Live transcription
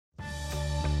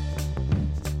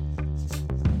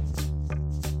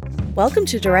Welcome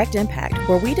to Direct Impact,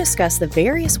 where we discuss the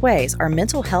various ways our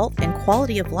mental health and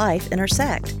quality of life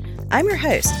intersect. I'm your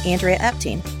host, Andrea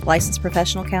Epting, licensed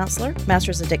professional counselor,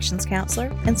 master's addictions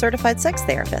counselor, and certified sex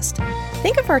therapist.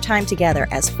 Think of our time together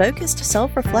as focused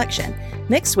self-reflection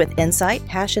mixed with insight,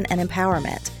 passion, and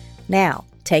empowerment. Now,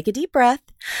 take a deep breath.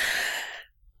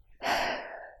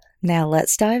 Now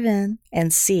let's dive in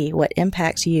and see what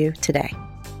impacts you today.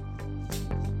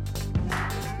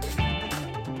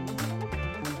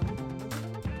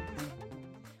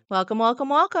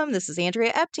 Welcome. This is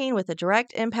Andrea Epting with the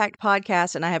Direct Impact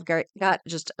Podcast, and I have got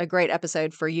just a great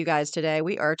episode for you guys today.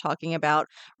 We are talking about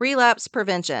relapse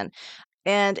prevention.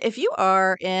 And if you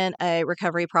are in a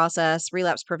recovery process,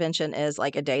 relapse prevention is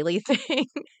like a daily thing.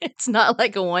 It's not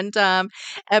like a one-time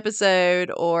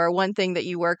episode or one thing that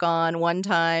you work on one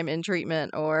time in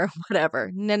treatment or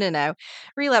whatever. No.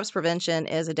 Relapse prevention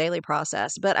is a daily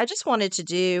process. But I just wanted to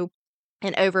do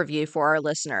an overview for our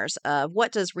listeners of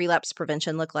what does relapse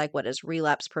prevention look like, what is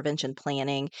relapse prevention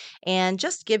planning, and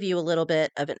just give you a little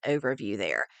bit of an overview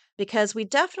there. Because we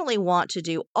definitely want to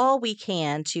do all we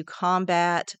can to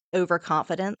combat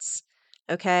overconfidence.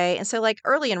 Okay. And so, like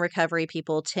early in recovery,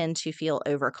 people tend to feel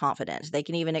overconfident. They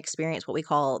can even experience what we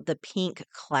call the pink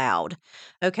cloud.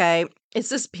 Okay. It's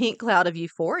this pink cloud of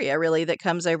euphoria, really, that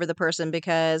comes over the person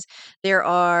because there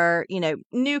are,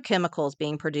 new chemicals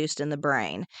being produced in the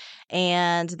brain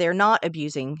and they're not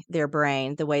abusing their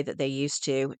brain the way that they used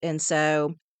to. And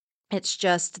so it's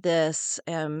just this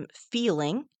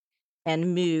feeling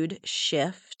and mood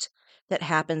shift that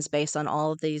happens based on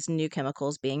all of these new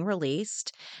chemicals being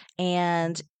released.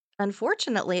 And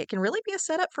unfortunately, it can really be a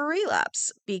setup for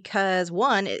relapse because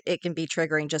one, it can be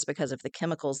triggering just because of the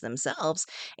chemicals themselves.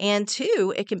 And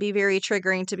two, it can be very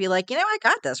triggering to be like, I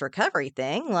got this recovery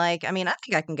thing. Like, I mean, I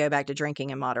think I can go back to drinking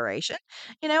in moderation.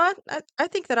 I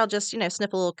think that I'll just,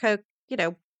 snip a little Coke, at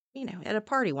a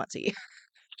party once a year.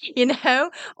 you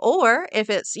know or if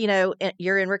it's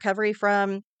you're in recovery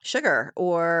from sugar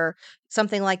or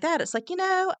something like that, it's like,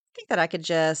 I think that I could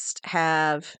just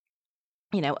have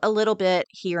a little bit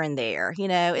here and there.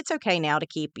 It's okay now to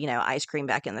keep ice cream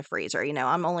back in the freezer.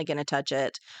 I'm only going to touch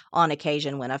it on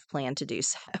occasion when I've planned to do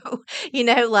so.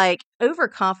 Like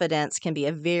overconfidence can be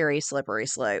a very slippery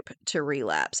slope to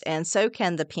relapse, and so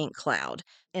can the pink cloud.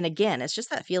 And again, it's just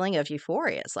that feeling of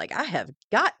euphoria. It's like, I have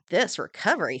got this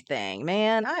recovery thing,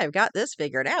 man. I have got this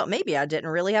figured out. Maybe I didn't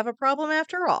really have a problem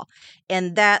after all.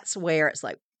 And that's where it's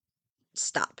like,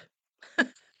 stop.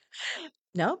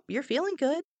 No, you're feeling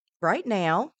good right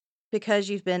now because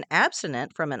you've been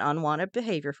abstinent from an unwanted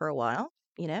behavior for a while.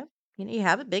 You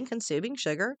haven't been consuming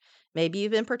sugar. Maybe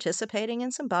you've been participating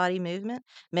in some body movement.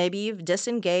 Maybe you've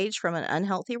disengaged from an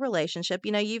unhealthy relationship.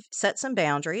 You've set some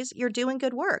boundaries. You're doing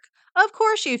good work. Of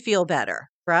course you feel better,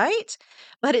 right?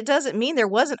 But it doesn't mean there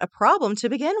wasn't a problem to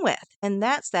begin with. And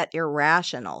that's that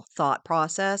irrational thought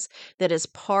process that is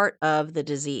part of the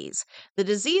disease. The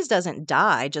disease doesn't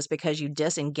die just because you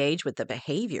disengage with the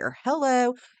behavior.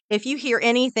 Hello. If you hear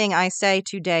anything I say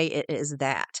today, it is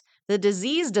that. The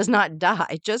disease does not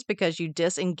die just because you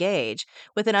disengage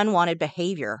with an unwanted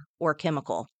behavior or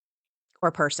chemical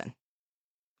or person.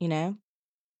 You know,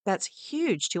 that's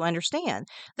huge to understand.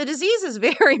 The disease is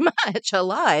very much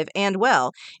alive and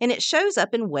well, and it shows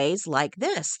up in ways like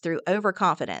this through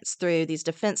overconfidence, through these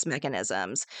defense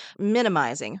mechanisms,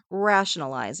 minimizing,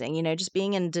 rationalizing, just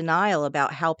being in denial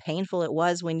about how painful it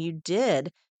was when you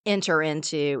did enter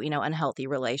into, unhealthy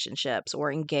relationships or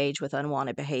engage with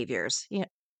unwanted behaviors.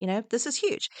 This is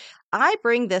huge. I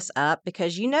bring this up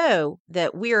because you know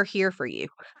that we are here for you.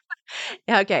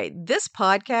 Okay, this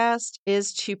podcast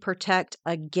is to protect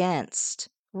against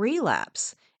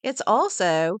relapse. It's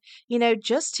also,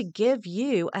 just to give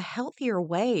you a healthier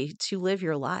way to live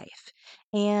your life.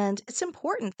 And it's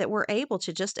important that we're able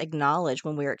to just acknowledge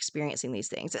when we're experiencing these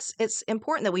things. It's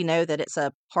important that we know that it's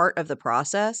a part of the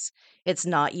process. It's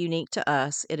not unique to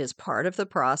us. It is part of the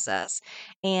process.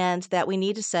 And that we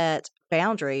need to set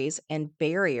boundaries and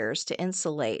barriers to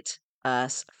insulate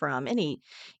us from any,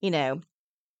 you know,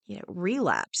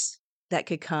 relapse that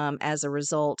could come as a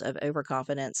result of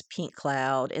overconfidence, pink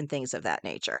cloud, and things of that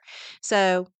nature.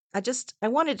 So I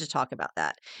wanted to talk about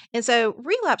that. And so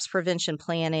relapse prevention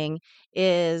planning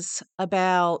is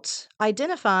about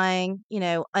identifying,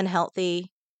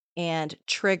 unhealthy and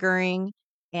triggering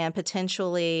and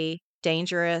potentially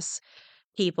dangerous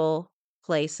people,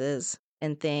 places,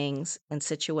 and things and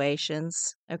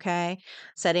situations. Okay.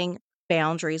 Setting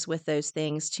boundaries with those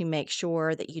things to make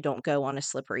sure that you don't go on a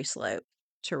slippery slope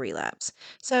to relapse.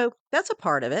 So that's a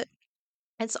part of it.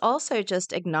 It's also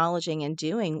just acknowledging and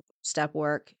doing step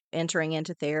work entering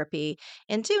into therapy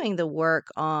and doing the work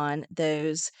on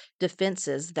those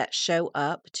defenses that show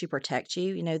up to protect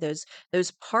you,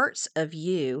 those parts of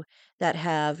you that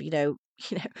have,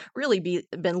 really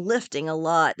been lifting a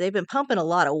lot. They've been pumping a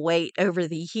lot of weight over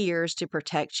the years to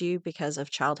protect you because of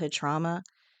childhood trauma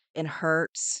and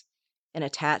hurts and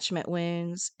attachment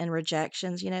wounds and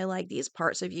rejections. Like these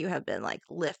parts of you have been like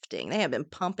lifting, they have been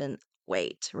pumping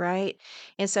weight, right?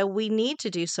 And so we need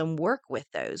to do some work with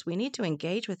those. We need to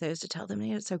engage with those to tell them,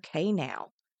 it's okay now.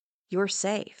 You're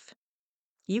safe.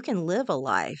 You can live a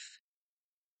life,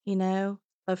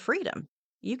 of freedom.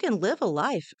 You can live a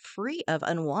life free of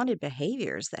unwanted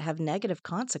behaviors that have negative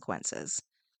consequences.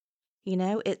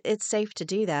 It's safe to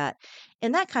do that.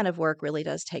 And that kind of work really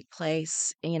does take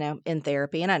place, in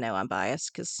therapy. And I know I'm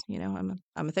biased because, I'm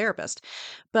a therapist,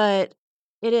 but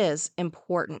it is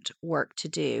important work to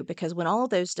do because when all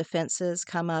those defenses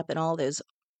come up and all those,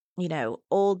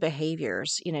 old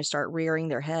behaviors, start rearing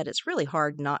their head, it's really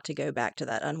hard not to go back to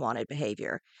that unwanted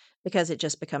behavior because it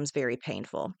just becomes very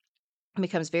painful. It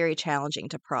becomes very challenging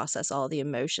to process all the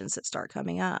emotions that start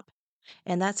coming up.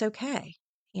 And that's okay.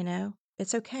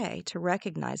 It's okay to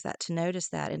recognize that, to notice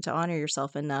that, and to honor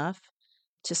yourself enough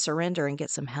to surrender and get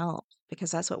some help because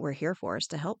that's what we're here for is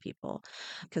to help people.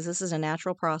 Because this is a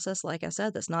natural process, like I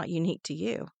said, that's not unique to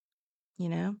you. You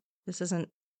know, this isn't,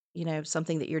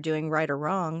 something that you're doing right or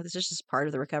wrong. This is just part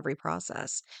of the recovery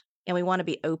process. And we want to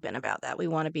be open about that. We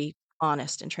want to be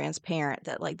honest and transparent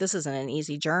that like this isn't an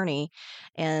easy journey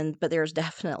but there's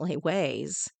definitely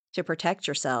ways to protect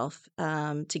yourself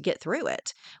to get through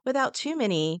it without too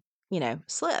many,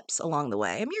 slips along the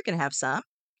way. I mean, you're going to have some,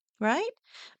 right?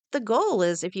 The goal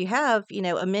is if you have,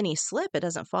 a mini slip, it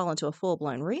doesn't fall into a full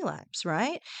blown relapse,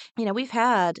 right? We've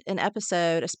had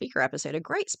a speaker episode, a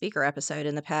great speaker episode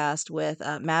in the past with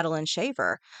Madeline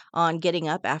Shaver on getting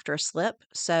up after a slip.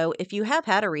 So if you have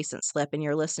had a recent slip and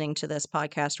you're listening to this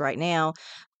podcast right now,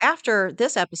 after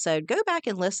this episode, go back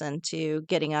and listen to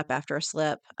Getting Up After a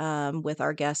Slip with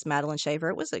our guest, Madeline Shaver.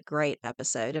 It was a great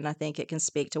episode, and I think it can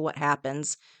speak to what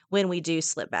happens when we do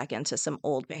slip back into some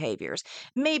old behaviors.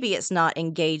 Maybe it's not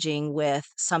engaging with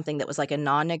something that was like a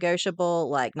non-negotiable,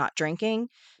 like not drinking.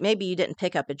 Maybe you didn't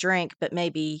pick up a drink, but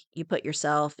maybe you put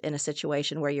yourself in a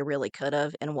situation where you really could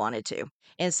have and wanted to.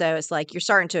 And so it's like you're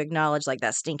starting to acknowledge like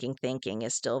that stinking thinking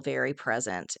is still very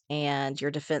present and your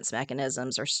defense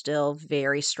mechanisms are still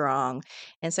very strong.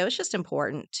 And so it's just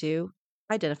important to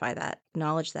identify that,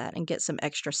 acknowledge that, and get some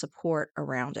extra support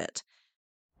around it.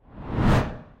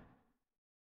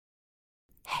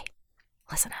 Hey,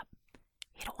 listen up.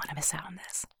 You don't want to miss out on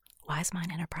this. Wise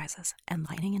Mind Enterprises and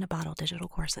Lightning in a Bottle digital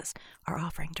courses are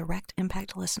offering direct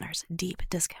impact listeners deep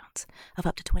discounts of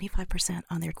up to 25%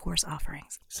 on their course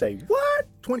offerings. Say what?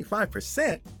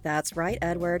 25%? That's right,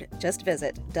 Edward. Just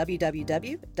visit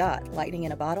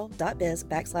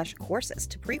www.lightninginabottle.biz/courses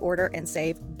to pre-order and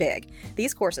save big.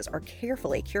 These courses are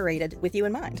carefully curated with you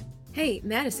in mind. Hey,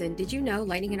 Madison, did you know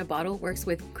Lightning in a Bottle works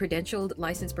with credentialed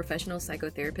licensed professional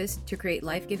psychotherapists to create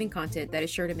life-giving content that is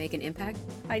sure to make an impact?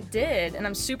 I did, and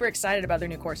I'm super excited about their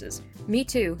new courses. Me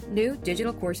too. New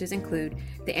digital courses include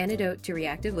The Antidote to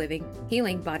Reactive Living,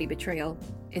 Healing Body Betrayal,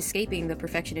 Escaping the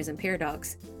Perfectionism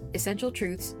Paradox, Essential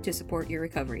Truths to Support Your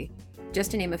Recovery.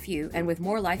 Just to name a few, and with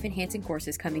more life-enhancing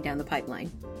courses coming down the pipeline.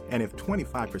 And if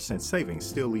 25% savings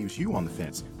still leaves you on the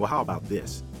fence, well, how about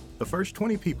this? The first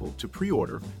 20 people to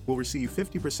pre-order will receive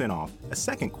 50% off a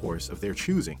second course of their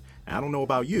choosing. I don't know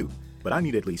about you, but I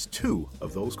need at least 2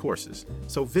 of those courses.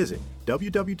 So visit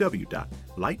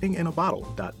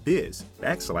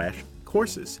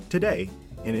www.lightninginabottle.biz/courses today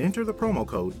and enter the promo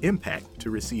code IMPACT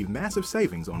to receive massive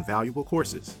savings on valuable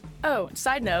courses. Oh,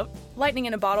 side note, Lightning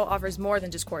in a Bottle offers more than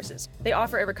just courses. They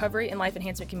offer a recovery and life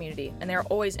enhancement community, and they are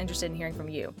always interested in hearing from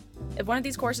you. If one of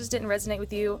these courses didn't resonate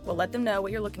with you, well, let them know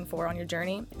what you're looking for on your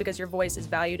journey because your voice is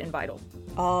valued and vital.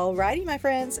 Alrighty, my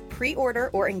friends, pre-order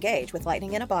or engage with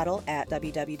Lightning in a Bottle at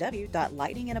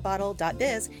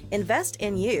www.lightninginabottle.biz. Invest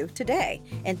in you today,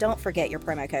 and don't forget your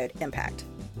promo code IMPACT.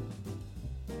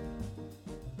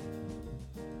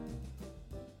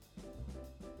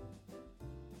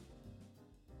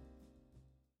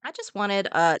 I just wanted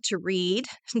to read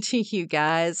to you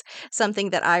guys something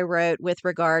that I wrote with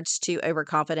regards to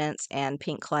overconfidence and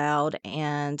pink cloud.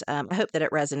 And I hope that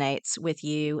it resonates with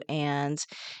you. And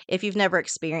if you've never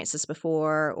experienced this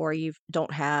before, or you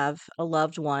don't have a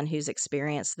loved one who's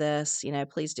experienced this,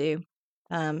 please do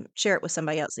share it with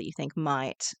somebody else that you think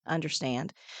might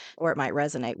understand or it might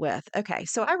resonate with. Okay,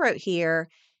 so I wrote here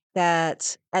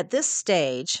that at this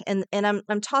stage, and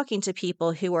I'm talking to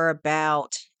people who are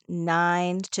about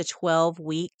 9 to 12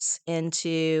 weeks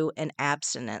into an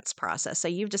abstinence process. So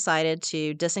you've decided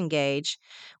to disengage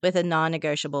with a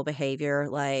non-negotiable behavior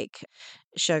like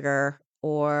sugar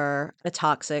or a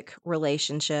toxic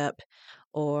relationship,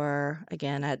 or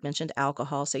again, I had mentioned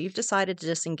alcohol. So you've decided to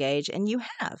disengage, and you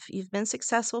have. You've been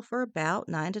successful for about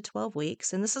 9 to 12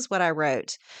 weeks. And this is what I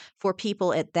wrote for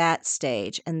people at that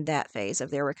stage and that phase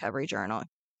of their recovery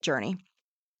journey.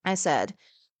 I said,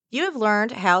 you have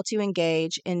learned how to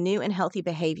engage in new and healthy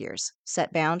behaviors,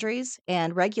 set boundaries,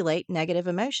 and regulate negative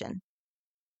emotion.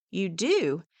 You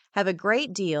do have a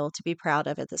great deal to be proud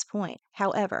of at this point.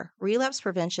 However, relapse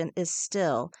prevention is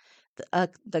still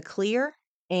the clear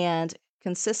and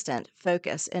consistent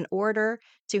focus in order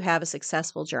to have a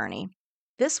successful journey.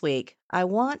 This week, I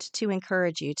want to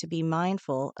encourage you to be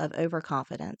mindful of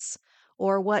overconfidence,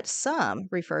 or what some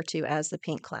refer to as the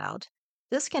pink cloud.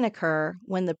 This can occur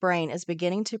when the brain is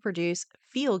beginning to produce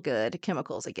feel good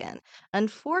chemicals again.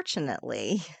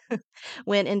 Unfortunately,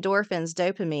 when endorphins,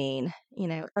 dopamine,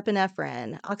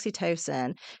 epinephrine,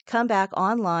 oxytocin come back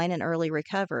online in early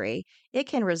recovery, it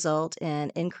can result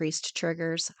in increased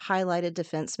triggers, highlighted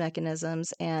defense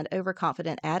mechanisms, and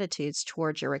overconfident attitudes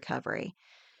towards your recovery.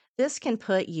 This can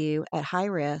put you at high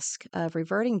risk of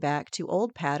reverting back to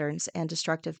old patterns and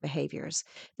destructive behaviors.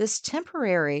 This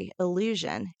temporary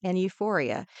illusion and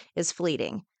euphoria is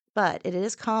fleeting, but it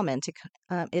is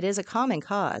a common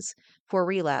cause for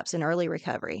relapse in early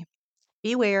recovery.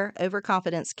 Beware,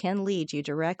 overconfidence can lead you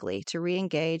directly to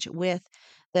re-engage with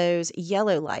those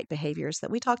yellow light behaviors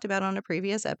that we talked about on a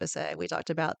previous episode. We talked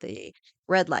about the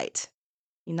red light,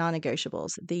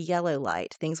 non-negotiables, the yellow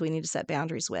light, things we need to set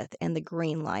boundaries with, and the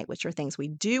green light, which are things we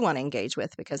do want to engage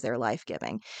with because they're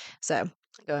life-giving. So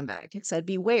going back, it said,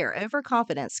 beware,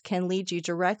 overconfidence can lead you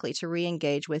directly to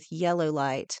re-engage with yellow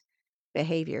light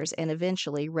behaviors and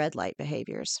eventually red light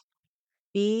behaviors.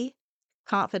 Be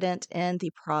confident in the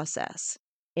process,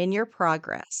 in your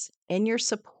progress, in your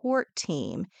support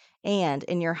team, and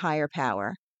in your higher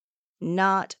power,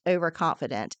 not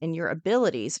overconfident in your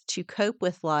abilities to cope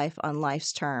with life on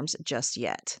life's terms just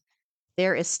yet.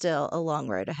 There is still a long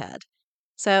road ahead.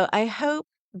 So I hope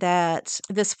that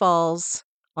this falls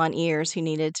on ears who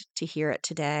needed to hear it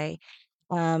today.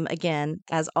 Again,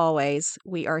 as always,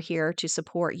 we are here to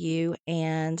support you.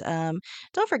 And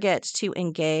don't forget to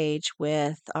engage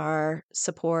with our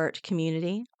support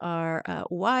community, our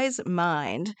Wise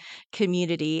Mind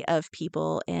community of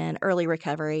people in early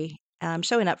recovery.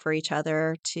 Showing up for each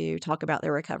other to talk about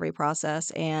their recovery process.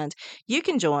 And you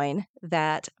can join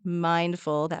that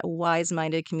wise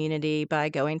minded community by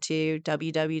going to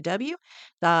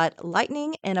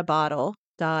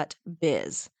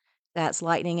www.lightninginabottle.biz. That's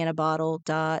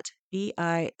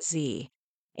lightninginabottle.biz.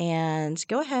 And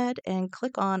go ahead and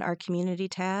click on our community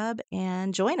tab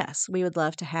and join us. We would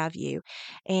love to have you.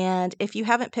 And if you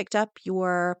haven't picked up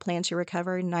your Plan to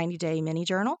Recover 90-day mini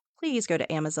journal, please go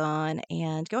to Amazon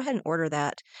and go ahead and order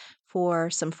that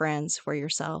for some friends, for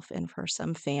yourself, and for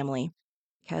some family,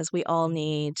 because we all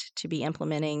need to be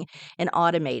implementing and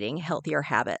automating healthier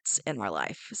habits in our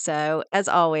life. So, as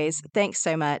always, thanks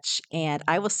so much, and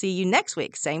I will see you next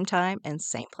week, same time and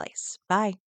same place.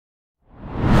 Bye.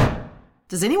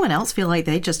 Does anyone else feel like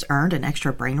they just earned an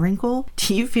extra brain wrinkle?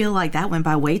 Do you feel like that went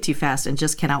by way too fast and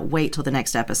just cannot wait till the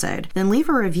next episode? Then leave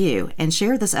a review and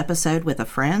share this episode with a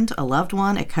friend, a loved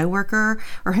one, a coworker,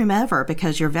 or whomever,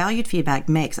 because your valued feedback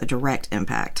makes a direct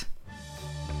impact.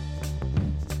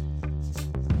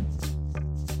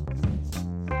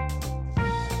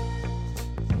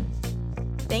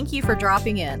 Thank you for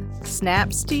dropping in.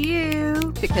 Snaps to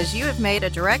you, because you have made a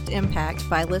direct impact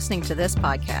by listening to this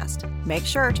podcast. Make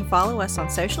sure to follow us on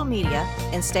social media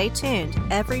and stay tuned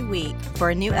every week for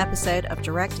a new episode of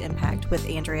Direct Impact with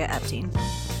Andrea Epting.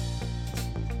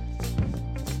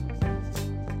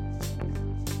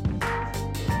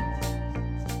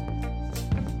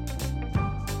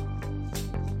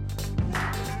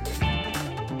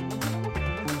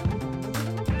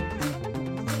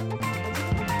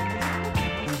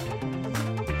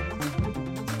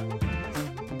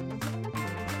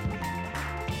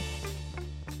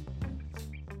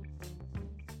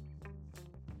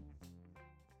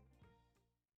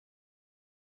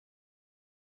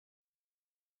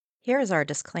 Here is our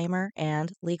disclaimer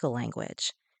and legal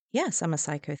language. Yes, I'm a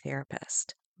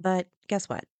psychotherapist, but guess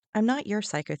what? I'm not your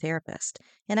psychotherapist,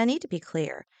 and I need to be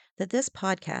clear that this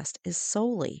podcast is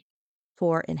solely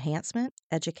for enhancement,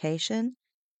 education,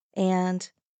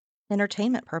 and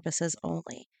entertainment purposes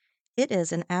only. It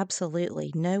is in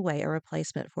absolutely no way a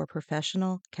replacement for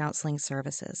professional counseling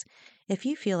services. If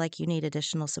you feel like you need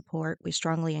additional support, we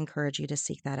strongly encourage you to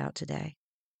seek that out today.